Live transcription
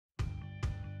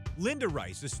Linda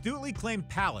Rice astutely claimed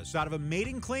Palace out of a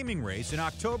maiden claiming race in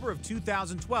October of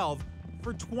 2012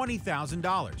 for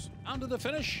 $20,000. On to the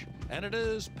finish, and it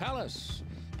is Palace.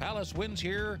 Palace wins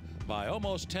here by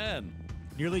almost 10.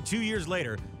 Nearly 2 years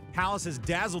later, Palace has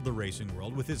dazzled the racing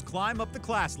world with his climb up the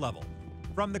class level.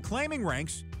 From the claiming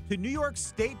ranks to New York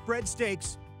state-bred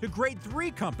stakes to Grade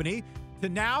 3 company to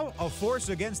now a force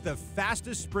against the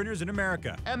fastest sprinters in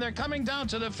America. And they're coming down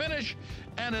to the finish,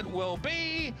 and it will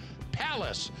be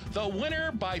Palace, the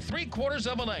winner by 3/4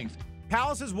 of a length.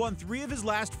 Palace has won 3 of his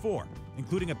last 4,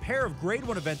 including a pair of Grade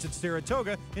 1 events at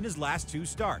Saratoga in his last 2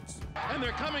 starts. And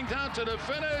they're coming down to the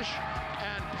finish,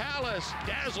 and Palace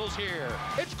dazzles here.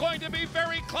 It's going to be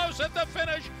very close at the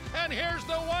finish, and here's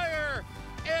the wire.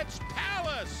 It's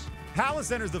Palace. Palace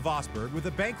enters the Vosburgh with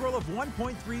a bankroll of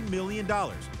 $1.3 million,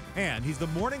 and he's the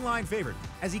morning line favorite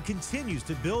as he continues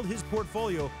to build his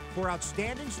portfolio for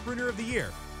Outstanding Sprinter of the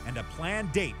Year and a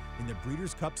planned date in the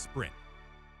Breeders' Cup Sprint.